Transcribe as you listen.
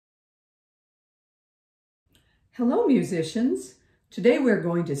Hello, musicians. Today we're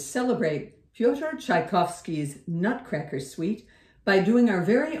going to celebrate Pyotr Tchaikovsky's Nutcracker suite by doing our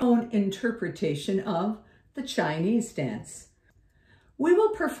very own interpretation of the Chinese dance. We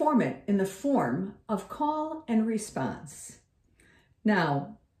will perform it in the form of call and response.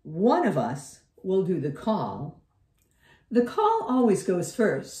 Now, one of us will do the call. The call always goes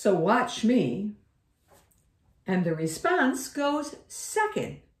first, so watch me. And the response goes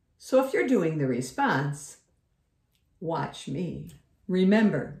second. So if you're doing the response, watch me.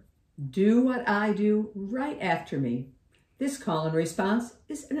 Remember, do what I do right after me. This call and response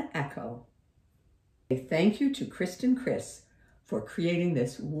is an echo. Thank you to Kristin Kreiss for creating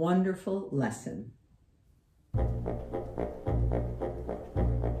this wonderful lesson.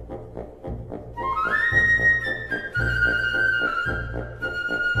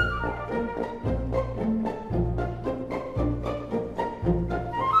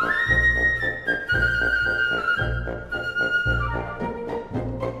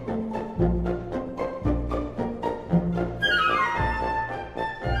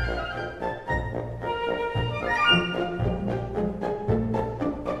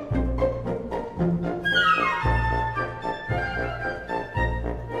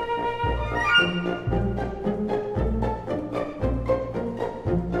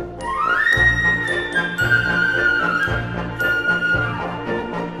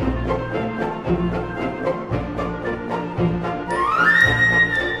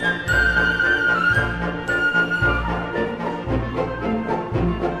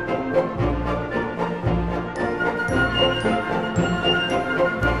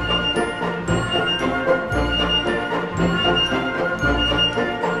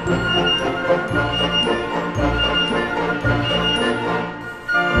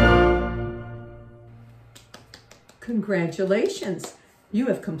 Congratulations! You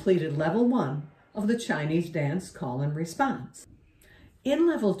have completed level 1 of the Chinese dance call and response. In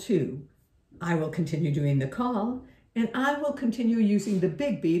level 2, I will continue doing the call and I will continue using the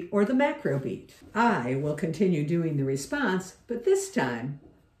big beat or the microbeat. I will continue doing the response, but this time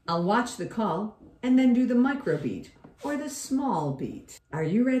I'll watch the call and then do the microbeat or the small beat. Are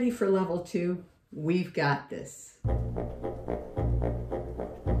you ready for level 2? We've got this.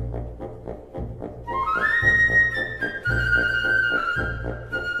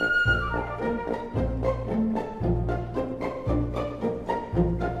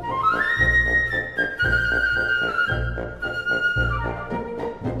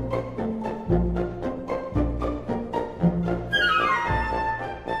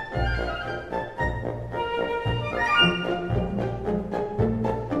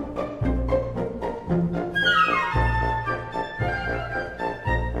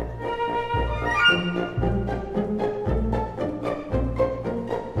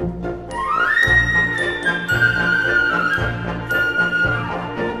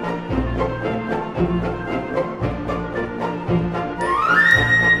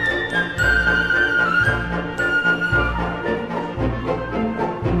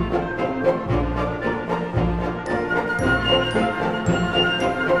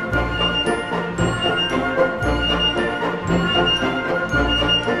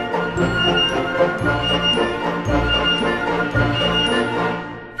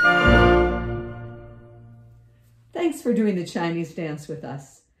 Thanks for doing the Chinese dance with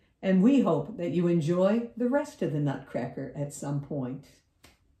us, and we hope that you enjoy the rest of the Nutcracker at some point.